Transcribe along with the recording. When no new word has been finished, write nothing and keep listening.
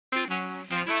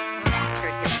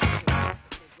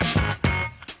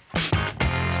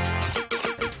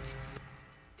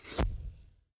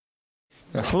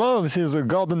Hello, this is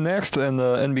Garden Next and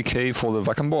NBK for the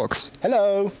VaKarM Box.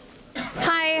 Hello.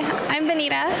 Hi, I'm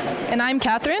Benita. And I'm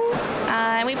Catherine.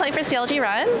 And we play for CLG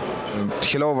Run.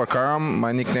 Hello VaKarM,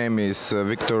 my nickname is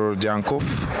Viktor Diankov.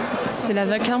 C'est la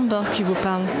VaKarM Box qui vous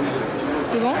parle.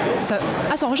 C'est bon ça...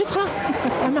 Ah, ça enregistre là.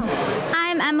 Ah merde.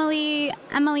 I'm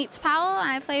EMUHLEET Powell.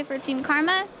 I play for Team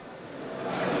Karma.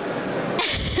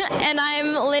 And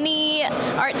I'm Linny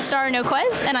artStar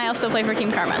Noquez, and I also play for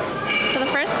Team Karma. So the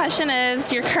first question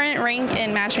is your current rank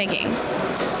in matchmaking.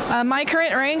 My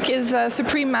current rank is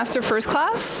Supreme Master First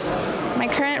Class. My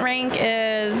current rank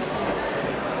is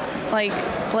like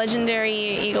Legendary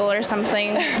Eagle or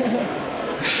something.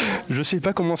 Je sais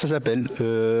pas comment ça s'appelle.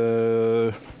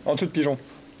 En dessous de pigeon.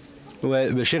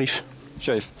 Ouais, bah, shérif.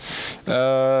 Shérif.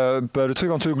 Le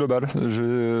truc en dessous global.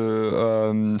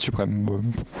 Suprême.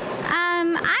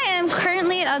 I am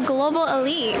currently a global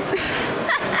elite.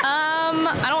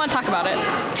 I don't want to talk about it.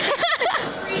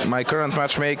 My current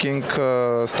matchmaking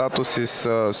status is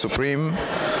Supreme.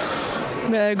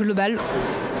 Global.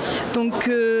 Donc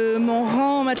mon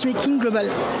rang en matchmaking global.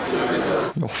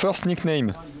 Your first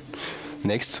nickname.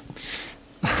 Next.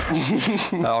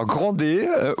 Alors grand D,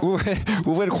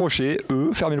 ouvrez le crochet,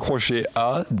 E, fermez le crochet,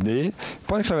 A, D,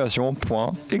 point d'exclamation,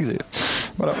 point, exe.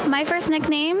 Voilà. My first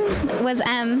nickname was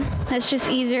M. That's just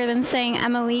easier than saying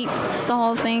EMUHLEET, the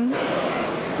whole thing.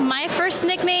 My first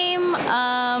nickname,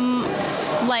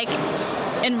 like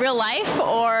in real life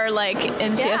or like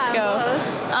in CSGO?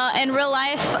 In real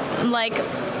life, like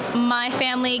my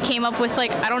family came up with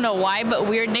like, I don't know why, but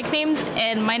weird nicknames,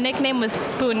 and my nickname was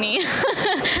Poonie.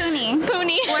 Poonie.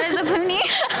 Poonie. What is a poonie?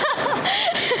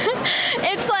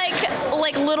 It's like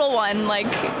little one, like,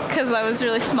 because I was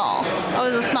really small. I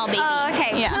was a small baby. Oh,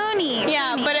 okay. Yeah. Poonie.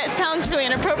 Yeah, Poonie. but it sounds really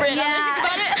inappropriate now Yeah. that I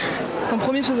think about it. Ton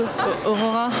premier pseudo.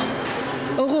 Aurora.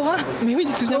 Aurora. Mais oui,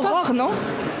 tu te souviens pas? Aurore, non?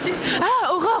 Ah,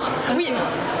 Aurore. Oui.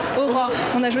 Aurore.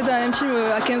 On a joué dans la même team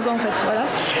à 15 ans en fait,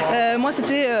 voilà. Moi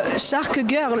c'était Shark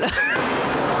Girl.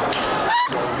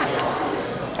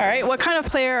 Alright, what kind of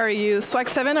player are you? Swag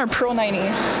 7 or Pro 90?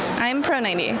 I'm Pro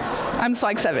 90. I'm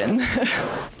Swag 7.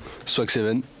 Swag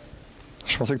 7.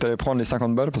 Je pensais que tu allais prendre les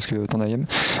 50 balles parce que t'en as aim.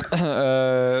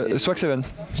 Swag 7,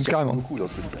 carrément.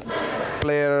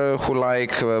 Player who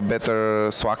like better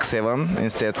Swag 7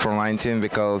 instead from 19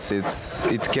 because it's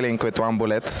killing with one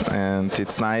bullet and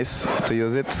it's nice to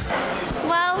use it.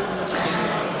 Well,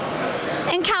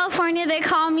 in California, they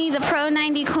call me the Pro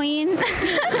 90 Queen.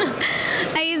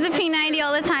 I use the P90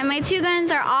 all the time. My two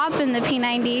guns are op in the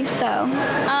P90, so.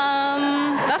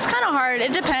 That's kind of hard.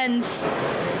 It depends.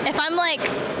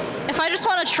 If I just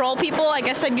want to troll people, I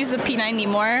guess I'd use the P90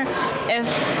 more. If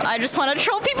I just want to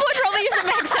troll people, I'd probably use the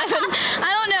Max 7.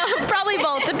 I don't know. Probably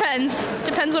both. Depends.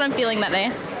 Depends what I'm feeling that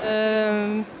day.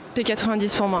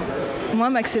 P90 pour moi. Moi,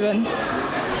 Max 7.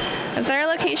 Is there a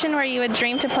location where you would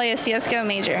dream to play a CSGO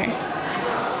major?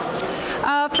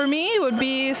 For me, it would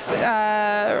be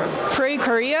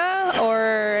Korea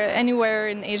or anywhere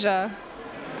in Asia.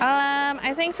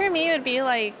 I think for me it would be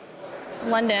like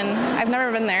London. I've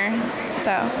never been there,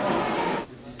 so.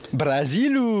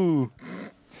 Brésil ou?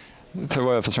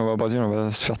 Ouais, enfin, si on va au Brésil, on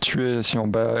va se faire tuer si on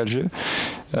bat LG.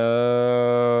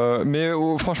 Mais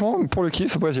franchement, pour le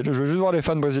kiff, Brésil. Je veux juste voir les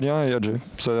fans brésiliens et LG.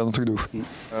 C'est un truc de ouf.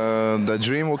 The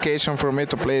dream location for me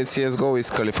to play CSGO is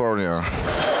California.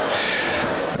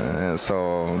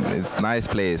 So it's a nice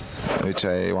place which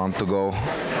I want to go.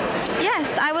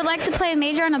 Yes, I would like to play a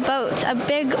major on a boat, a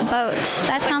big boat.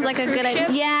 That sounds like a good idea.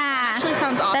 Yeah. Actually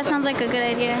sounds awesome. That sounds like a good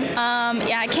idea.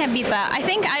 Yeah, I can't beat that. I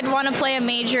think I'd want to play a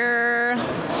major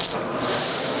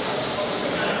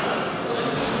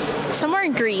somewhere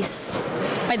in Greece,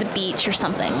 by the beach or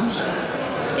something.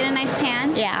 Get a nice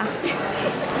tan. Yeah.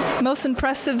 Most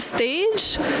impressive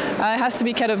stage has to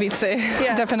be Katowice.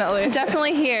 Yeah. Definitely.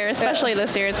 Definitely here, especially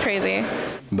this year. It's crazy.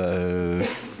 Bah,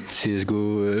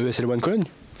 CSGO, ESL1 Cologne.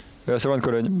 C'est loin de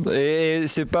Cologne. Et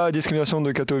c'est pas discrimination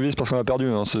de Katowice parce qu'on a perdu,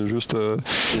 hein. C'est juste.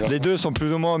 Les deux sont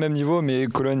plus ou moins au même niveau, mais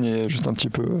Cologne est juste un petit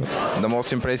peu. The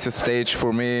most impressive stage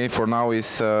for me for now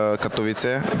is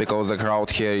Katowice because the crowd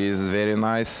here is very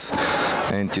nice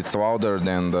and it's louder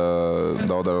than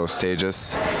the other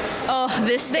stages. Oh,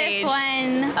 this stage. This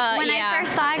one, when yeah. I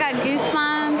first saw it, I got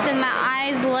goosebumps and my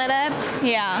eyes lit up.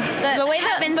 Yeah. The way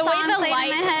the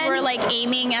lights were like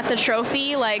aiming at the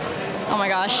trophy, like, oh my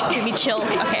gosh, give me chills.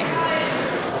 Okay.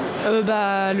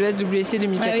 Bah, le SWC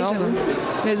 2014. Ah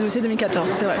oui, le SWC 2014,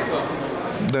 c'est vrai.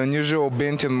 The unusual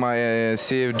bit in my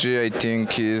CFG, I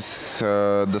think, is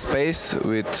the space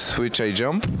with which I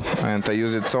jump, and I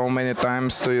use it so many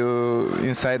times to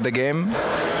inside the game,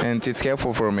 and it's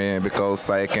helpful for me because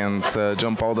I can't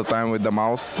jump all the time with the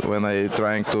mouse when I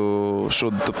trying to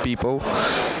shoot the people.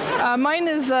 Mine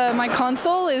is my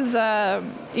console is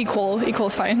equal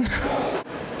sign.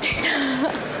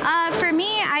 For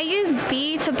me, I use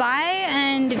B to buy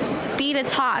and B to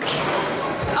talk.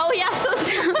 Oh yeah, so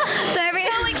every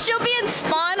like she'll be in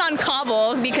spawn on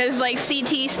Cobble because like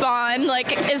CT spawn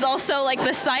like is also like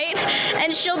the site,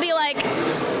 and she'll be like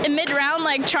in mid round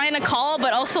like trying to call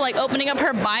but also like opening up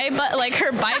her buy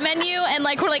menu, and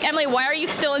like we're like, Emily, why are you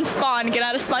still in spawn? Get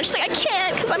out of spawn. She's like, I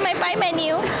can't because I'm my buy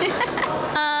menu.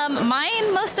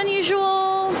 Mine most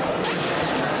unusual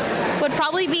would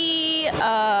probably be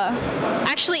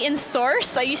actually in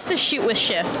Source. I used to shoot with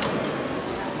shift.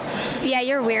 Yeah,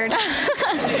 you're weird.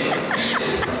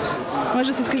 Moi,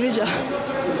 je sais ce que je vais dire.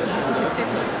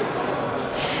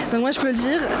 Donc moi, je peux le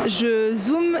dire. Je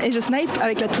zoom et je snipe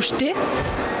avec la touche T.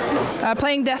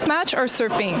 Playing deathmatch or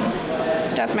surfing?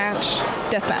 Deathmatch.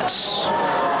 Deathmatch.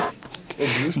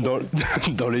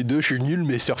 Dans les deux, je suis nul,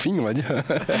 mais surfing, on va dire.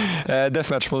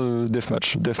 Deathmatch,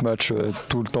 deathmatch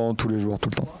tout le temps, tous les jours, tout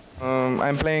le temps.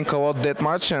 I'm playing a lot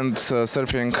deathmatch and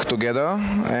surfing together,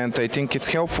 and I think it's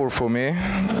helpful for me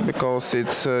because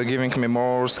it's giving me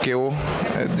more skill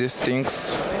at these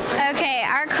things. Okay,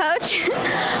 our coach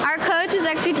is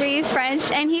XP3, he's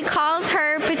French, and he calls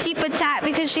her petit patate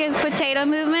because she has potato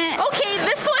movement. Okay,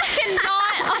 this one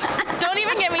cannot. Don't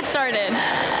even get me started.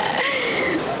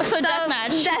 So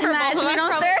deathmatch. Deathmatch. We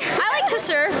don't surf. I like to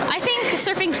surf. I think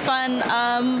surfing's fun,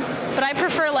 but I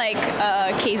prefer like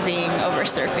KZing over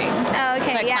surfing. Oh,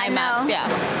 okay. Like Yeah, time maps, no. yeah.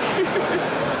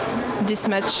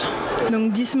 Dismatch.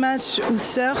 Donc dismatch ou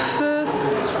surf.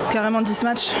 Carrément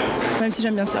dismatch, même si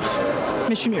j'aime bien surf.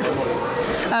 Mais je suis nulle.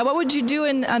 What would you do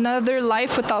in another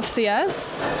life without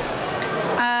CS?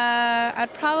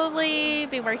 I'd probably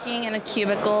be working in a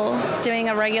cubicle, doing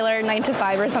a regular 9 to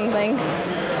 5 or something.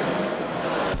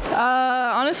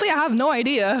 Honestly, I have no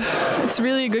idea. It's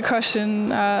really a good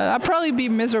question. I'd probably be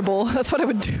miserable. That's what I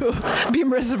would do. Be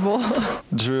miserable.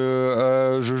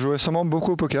 Je jouerais sûrement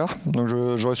beaucoup au poker. Donc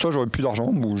j'aurais plus d'argent,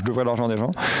 ou je devrais l'argent des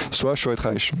gens, soit je serais très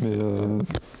riche. Mais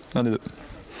un des deux.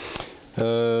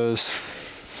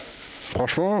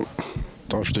 Franchement,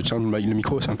 attends, je te tiens le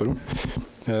micro, c'est un peu long.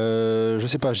 Je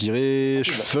sais pas, je dirais,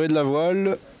 je ferais de la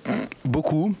voile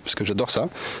beaucoup parce que j'adore ça.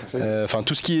 Enfin,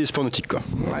 tout ce qui est sport nautique, quoi.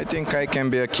 I think I can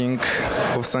be a king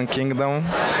of some kingdom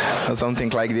or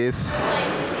something like this.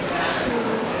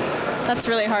 That's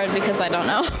really hard because I don't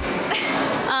know.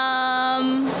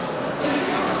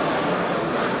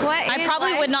 I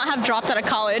probably would not have dropped out of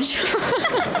college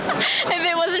if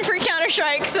it wasn't for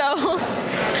Counter-Strike, so.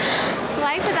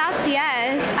 Life without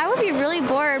CS, I would be really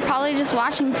bored, probably just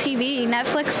watching TV,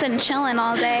 Netflix and chilling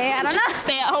all day. I don't know.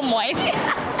 Stay-at-home wife.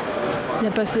 Il n'y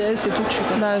a pas CS et tout, je suis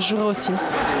pas. Bah, je jouerais aux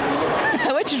Sims.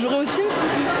 Ah ouais, tu jouerais aux Sims?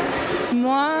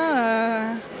 Moi,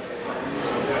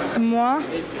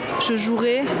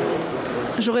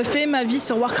 j'aurais fait ma vie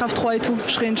sur Warcraft 3 et tout.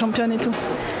 Je serais une championne et tout.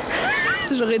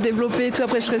 J'aurais développé et tout.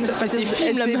 Après, je serais sur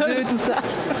SC2, tout ça.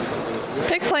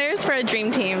 Pick players for a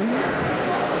dream team.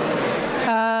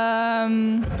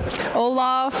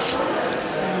 Olaf,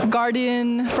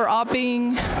 Guardian for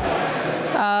opping,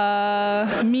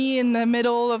 me in the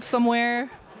middle of somewhere.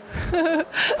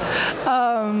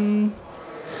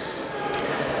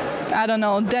 I don't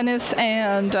know, Dennis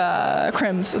and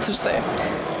Crims, let's just say.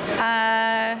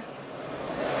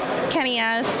 Kenny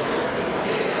S,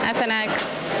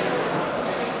 FNX,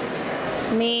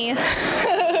 me,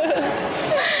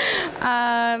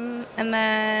 and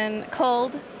then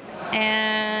Cold,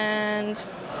 and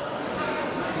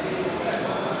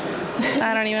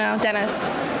I don't even know, Dennis.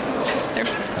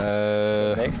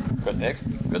 Good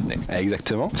next.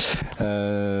 Exactement.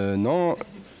 Non,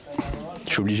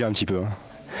 je suis obligé un petit peu. Hein.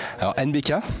 Alors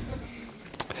NBK,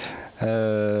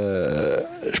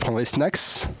 je prendrais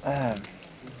Snacks,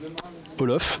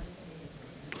 Olaf,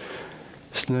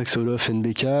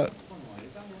 NBK,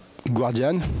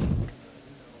 Guardian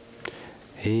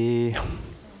et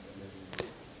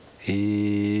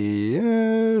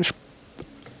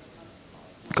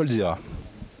Coldzera.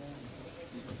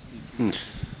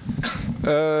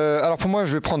 Alors pour moi,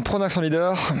 je vais prendre Pronax en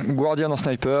leader, Guardian en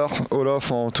sniper,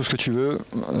 Olaf en tout ce que tu veux.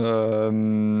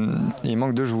 Il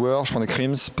manque 2 joueurs, je prendrais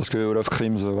Crims parce que Olaf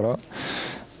Crims, voilà.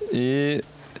 Et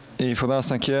il faudrait un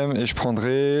 5e et je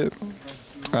prendrais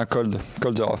un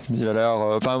Coldzera. Il a l'air,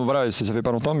 enfin voilà, ça fait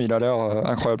pas longtemps, mais il a l'air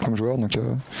incroyable comme joueur. Donc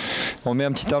on met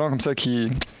un petit talent comme ça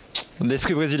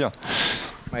l'esprit brésilien.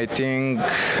 I think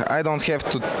I don't have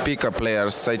to pick a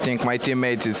players. I think my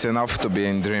teammates is enough to be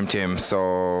in dream team,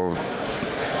 so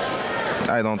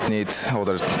I don't need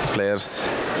other players.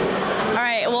 All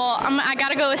right, well, I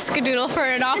gotta go with Skadoodle for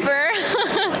an offer.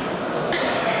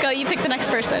 Go, you pick the next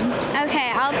person.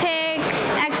 Okay, I'll pick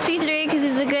XP3 because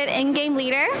he's a good in-game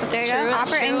leader. There you go,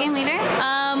 offer in-game leader.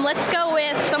 Let's go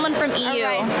with someone from EU.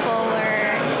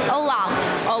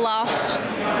 Olaf.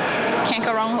 Can't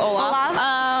go wrong with Olaf.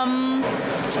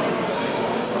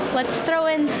 Let's throw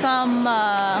in some...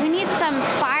 we need some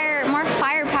more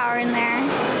firepower in there.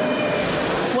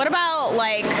 What about,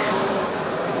 like...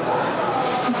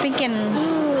 I'm thinking...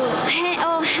 Ooh,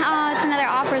 it's another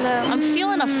offer, though. I'm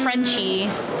feeling a Frenchie.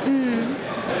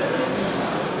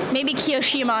 Maybe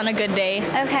Kiyoshima on a good day.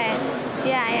 Okay.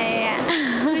 Yeah.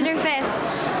 Who's your fifth?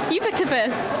 You picked a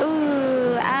fifth.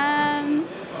 Ooh,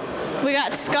 we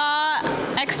got Scott,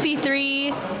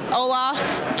 XP3,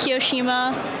 Olaf,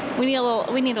 Kiyoshima. We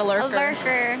need a lurker. A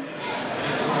lurker.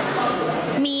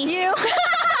 Me. You.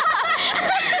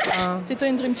 C'est toi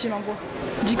une dream team en gros.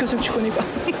 Dis que ceux que tu connais pas.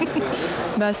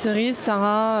 Bah Cerise,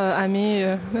 Sarah,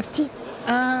 Amé, Nasty.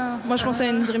 Ah, moi je pensais à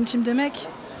une dream team de mecs.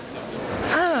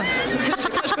 Ah,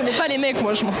 je connais pas les mecs,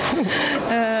 moi je m'en fous.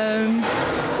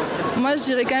 Moi je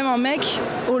dirais quand même en mec,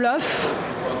 Olaf,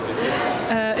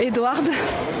 Edward,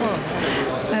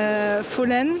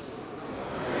 Fallen,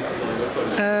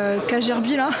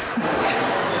 Kajerbi là,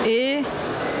 et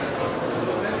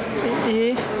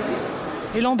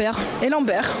Lambert.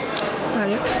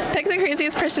 Allez. Pick the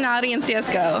craziest personality in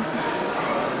CSGO.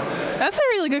 That's a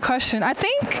really good question. I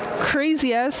think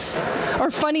craziest or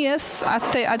funniest,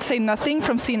 I'd say nothing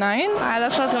from C9.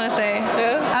 That's what I was going to say.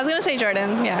 Yeah. I was going to say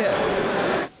Jordan,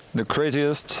 yeah. The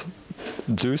craziest,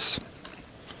 Zeus.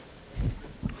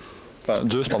 Enfin,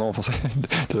 Zeus, pardon, en français.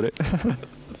 Désolé.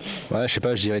 Ouais, je sais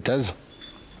pas, je dirais Taz.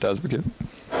 Taz, ok.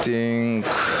 I think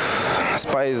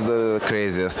Spy is the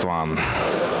craziest one.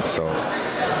 So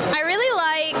I really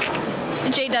like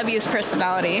JW's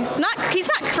personality. He's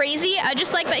not crazy. I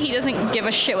just like that he doesn't give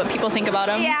a shit what people think about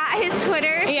him. Yeah, his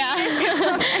Twitter. Yeah.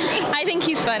 I think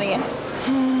he's funny.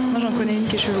 Moi j'en connais une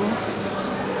qui est chelou.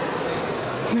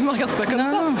 Ne me regarde pas comme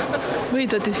ça. Non. Oui,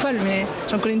 toi t'es folle, mais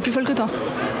j'en connais une plus folle que toi.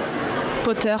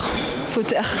 Potter.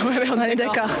 Ouais, on est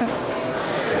d'accord.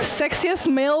 Sexiest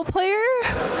male player?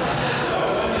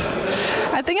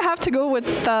 I think I have to go with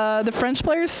the French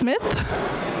player Smith.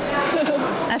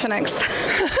 FNX.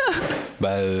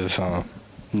 Bah, enfin,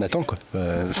 Nathan quoi.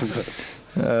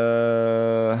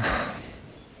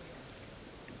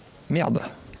 Merde.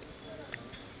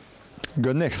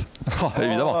 Go next. Oh,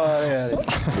 évidemment.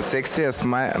 the sexiest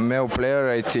male player,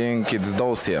 I think it's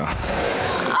Dosia.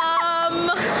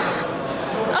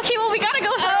 Okay, well, we gotta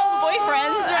go with our own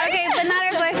boyfriends, right? Okay, but not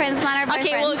our boyfriends,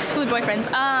 Okay, we'll exclude boyfriends.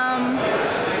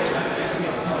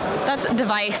 That's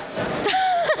Device.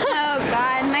 Oh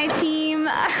God, my team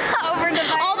over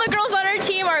Device. All the girls on our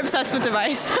team are obsessed with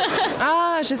Device.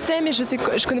 Ah, je sais, mais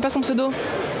je connais pas son pseudo.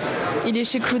 Il est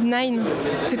chez Cloud9.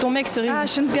 C'est ton mec, Cerise. Ah,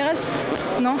 Gares?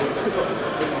 Non.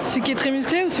 Celui qui est très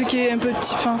musclé ou celui qui est un peu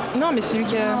petit fin? Non, mais celui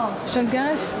qui a...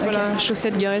 Gares? Voilà,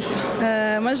 chaussettes Garest.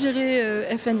 Moi je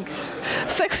dirais FNX.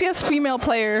 Sexiest female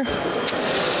player.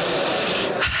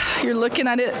 You're looking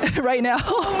at it right now.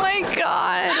 Oh my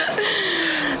god.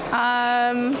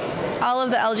 All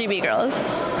of the LGB girls.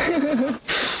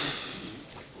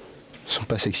 Ils sont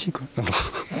pas sexy quoi.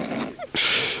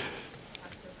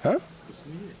 Hein?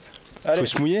 Faut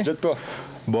se mouiller. Jette-toi.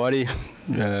 Bon allez,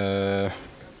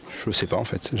 je sais pas en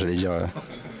fait, j'allais dire...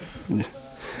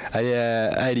 Allez,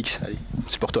 aLx,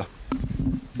 c'est pour toi.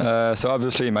 So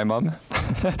obviously my mom.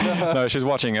 No, she's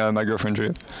watching my girlfriend,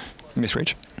 Miss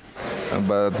Rach.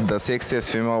 But the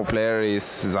sexiest female player is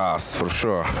Zaz, for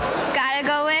sure. Gotta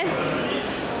go with.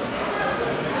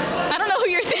 I don't know who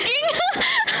you're thinking.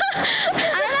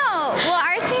 I don't know. Well,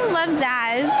 our team loves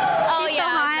Zaz. She's so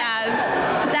hot.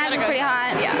 Zaz is pretty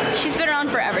hot. Yeah, she's been around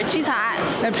forever. She's hot.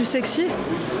 La plus sexy?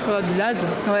 Zaz.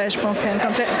 Ouais, je pense quand même.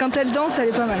 Quand elle danse, elle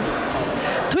est pas mal.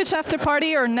 Twitch after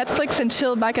party or Netflix and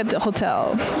chill back at the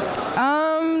hotel?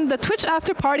 The Twitch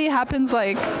after party happens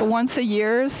like once a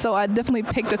year, so I'd definitely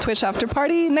pick the Twitch after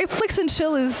party. Netflix and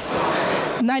chill is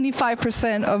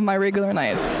 95% of my regular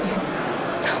nights.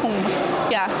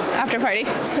 Yeah, after party.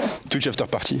 Twitch after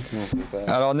party.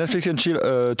 Alors Netflix and chill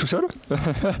tout seul.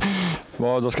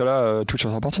 Bon, dans ce cas-là, Twitch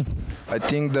after party. I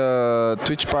think the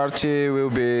Twitch party will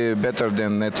be better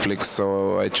than Netflix,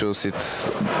 so I choose it. Is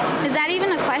that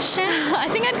even a question? I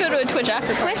think I'd go to a Twitch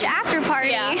after party. Twitch after party.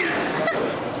 Yeah.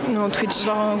 Non, Twitch.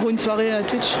 Genre en gros une soirée à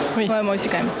Twitch? Oui. Ouais, moi aussi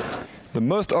quand même. The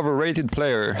most overrated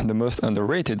player, the most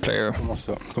underrated player.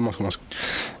 Commence.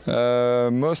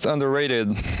 Most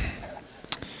underrated.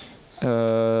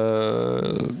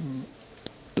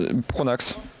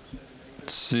 Pronax.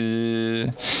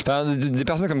 Enfin, des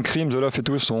personnes comme Crims, Olaf et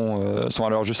tout sont à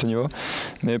leur juste niveau.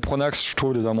 Mais Pronax, je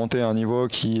trouve, les a montés à un niveau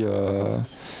qui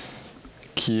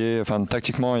est, enfin,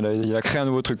 tactiquement, il a créé un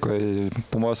nouveau truc, quoi. Et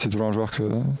pour moi, c'est toujours un joueur que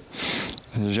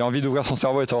j'ai envie d'ouvrir son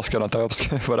cerveau et de savoir ce qu'il y a à l'intérieur, parce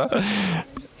que voilà.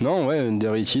 Non, ouais,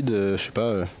 underrated, je sais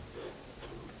pas.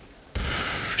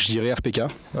 Je dirais RPK.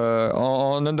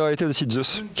 En underrated aussi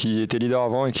Zeus, qui était leader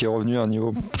avant et qui est revenu à un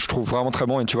niveau, je trouve, vraiment très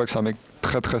bon. Et tu vois que c'est un mec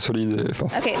très très solide et fort.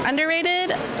 Okay,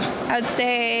 underrated, I would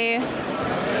say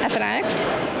FNX.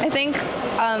 I think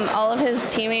all of his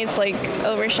teammates like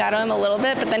overshadow him a little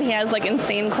bit, but then he has like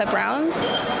insane clip rounds.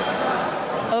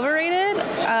 Overrated,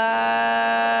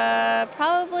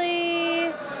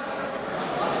 probably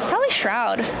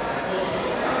Shroud.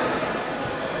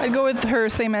 I'd go with her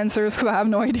same answers because I have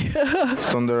no idea.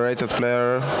 Underrated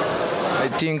player, I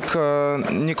think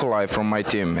Nikolai from my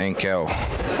team, NKL.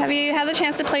 Have you had the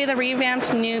chance to play the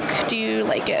revamped Nuke? Do you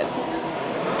like it?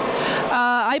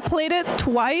 I played it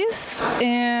twice,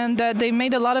 and they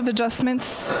made a lot of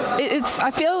adjustments.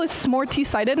 I feel it's more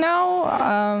T-sided now.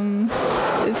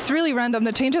 It's really random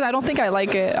the changes. I don't think I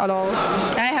like it at all.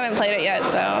 I haven't played it yet,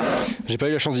 so. J'ai pas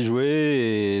eu la chance d'y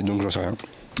jouer, et donc j'en sais rien.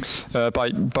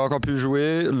 Pareil, pas encore pu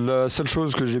jouer. La seule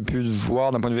chose que j'ai pu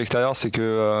voir d'un point de vue extérieur, c'est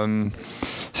qu'elle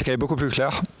est beaucoup plus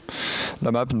claire,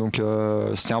 la map, donc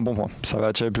c'est un bon point. Ça va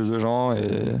attirer plus de gens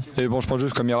et bon, je pense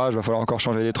juste qu'au Mirage, il va falloir encore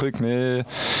changer des trucs, mais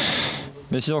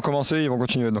s'ils ont commencé, ils vont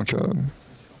continuer, donc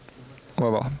on va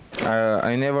voir.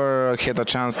 I never had a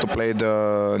chance to play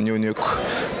the new Nuke,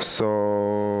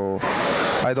 so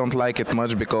I don't like it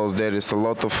much because there is a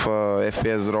lot of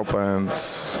FPS drop and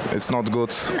it's not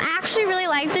good. I actually really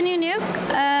like the new Nuke.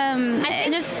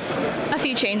 Just a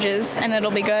few changes and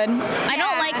it'll be good. I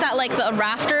don't like that like the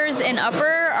rafters in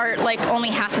upper are like only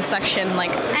half a section,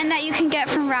 like, and that you can get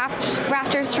from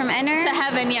rafters from Inner to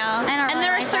heaven, yeah. And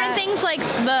there are certain things like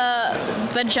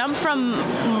the jump from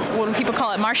what do people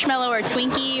call it, marshmallow or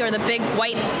Twinkie or the big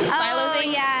white silo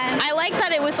thing. Yeah. I like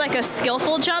that it was like a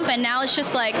skillful jump and now it's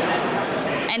just like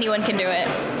anyone can do it.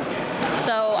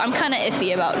 So I'm kind of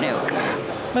iffy about Nuke.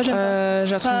 Moi je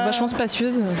la trouve vachement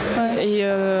spacieuse et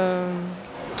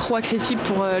trop accessible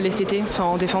pour les CT, enfin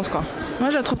en défense quoi. Moi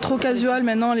je la trouve trop casual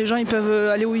maintenant, les gens ils peuvent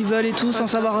aller où ils veulent et tout sans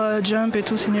savoir jump et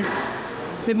tout, c'est nul.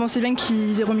 Mais bon, c'est bien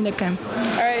qu'ils aient remis quand même.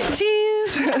 Alright,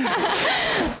 cheese.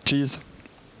 Cheese.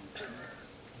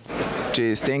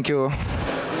 Cheers, thank you.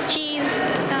 Cheese.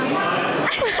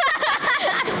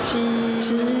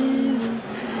 Cheese.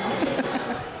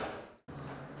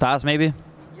 Taz maybe?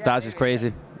 Taz is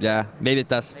crazy. Yeah, maybe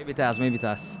Taz. Maybe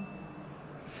Taz.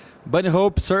 Bunny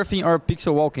Hope, surfing or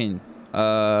pixel walking?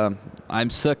 I'm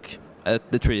stuck at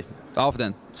the tree.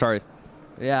 Often, sorry.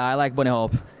 Yeah, I like Bunny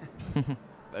Hope.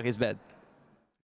 But he's bad.